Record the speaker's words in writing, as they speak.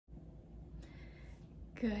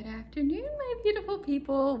Good afternoon, my beautiful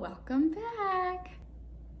people. Welcome back.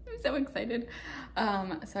 I'm so excited.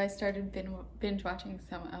 So I started binge watching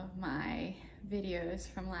some of my videos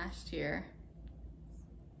from last year.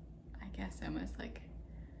 I guess almost like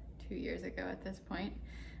 2 years ago at this point.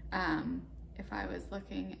 If I was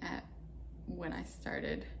looking at when I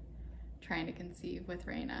started trying to conceive with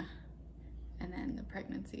Raina and then the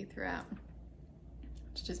pregnancy throughout,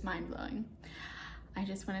 it's just mind-blowing. I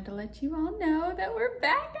just wanted to let you all know that we're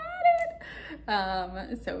back at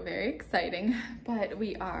it. So very exciting, but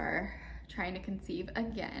we are trying to conceive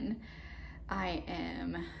again. I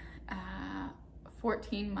am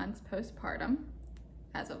 14 months postpartum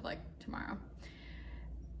as of like tomorrow.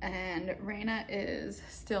 And Raina is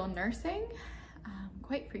still nursing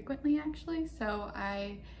quite frequently actually. So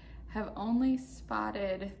I have only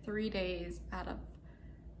spotted 3 days out of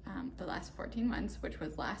the last 14 months, which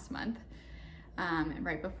was last month. And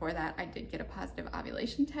right before that, I did get a positive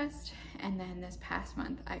ovulation test. And then this past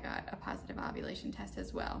month, I got a positive ovulation test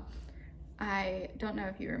as well. I don't know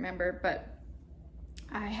if you remember, but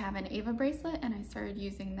I have an Ava bracelet and I started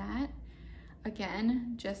using that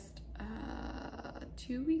again, just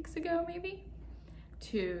 2 weeks ago, maybe,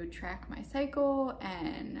 to track my cycle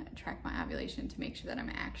and track my ovulation to make sure that I'm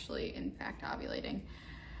actually, in fact, ovulating.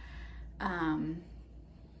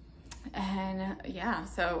 And yeah,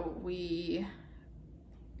 so we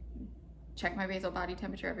check my basal body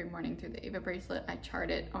temperature every morning through the Ava bracelet. I chart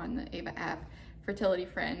it on the Ava app, Fertility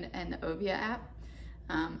Friend, and the Ovia app.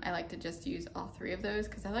 I like to just use all three of those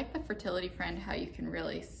because I like the Fertility Friend, how you can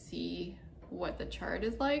really see what the chart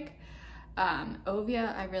is like.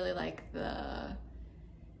 Ovia, I really like the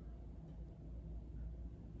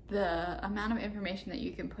amount of information that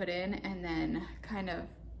you can put in, and then kind of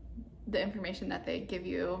the information that they give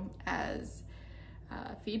you as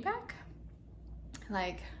feedback.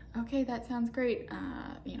 Like, okay, that sounds great.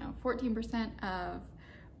 14% of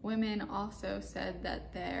women also said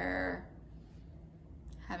that they're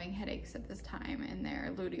having headaches at this time in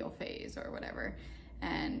their luteal phase or whatever.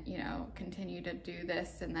 And, continue to do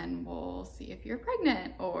this and then we'll see if you're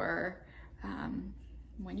pregnant or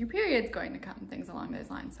when your period's going to come, things along those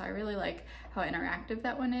lines. So I really like how interactive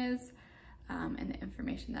that one is. And the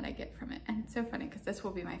information that I get from it. And it's so funny because this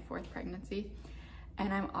will be my 4th pregnancy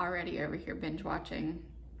and I'm already over here binge watching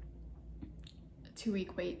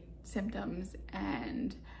 2-week wait symptoms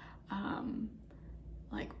and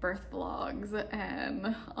like birth vlogs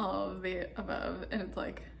and all of the above, and it's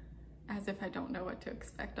like as if I don't know what to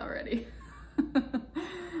expect already.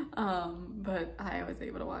 But I was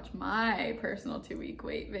able to watch my personal 2-week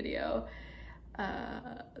wait video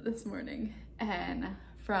this morning, and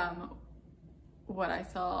from what I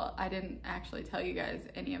saw, I didn't actually tell you guys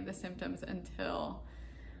any of the symptoms until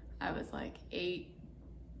I was like 8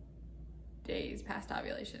 days past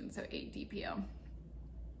ovulation, so 8 DPO.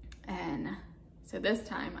 And so this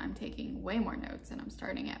time I'm taking way more notes and I'm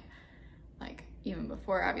starting at like even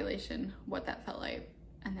before ovulation, what that felt like,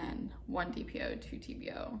 and then 1 DPO, 2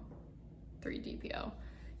 TPO, 3 DPO,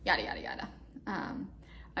 yada, yada, yada,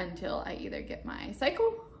 until I either get my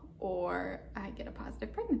cycle or I get a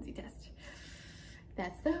positive pregnancy test.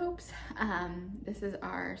 That's the hopes. This is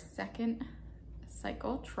our 2nd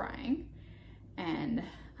cycle trying. And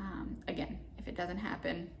again, if it doesn't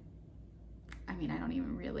happen, I mean, I don't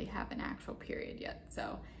even really have an actual period yet,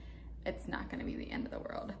 so it's not gonna be the end of the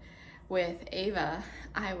world. With Ava,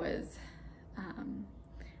 I was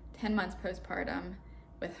 10 months postpartum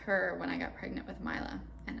with her when I got pregnant with Mila,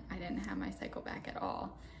 and I didn't have my cycle back at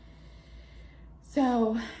all.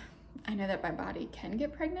 So I know that my body can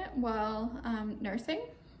get pregnant while nursing,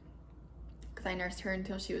 because I nursed her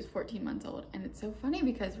until she was 14 months old. And it's so funny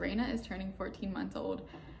because Raina is turning 14 months old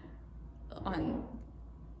on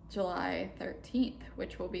July 13th,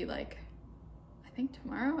 which will be like, I think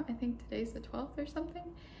tomorrow. I think today's the 12th or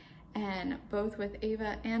something. And both with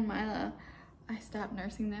Ava and Mila, I stopped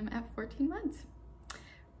nursing them at 14 months.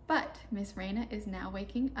 But Miss Raina is now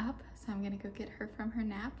waking up, so I'm gonna go get her from her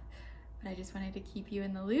nap. But I just wanted to keep you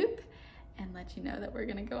in the loop and let you know that we're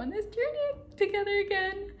gonna go on this journey together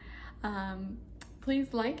again.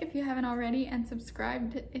 Please like if you haven't already and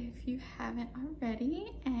subscribe if you haven't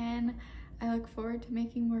already. And I look forward to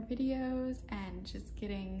making more videos and just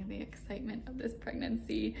getting the excitement of this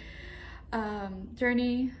pregnancy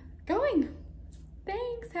journey going.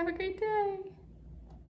 Thanks, have a great day.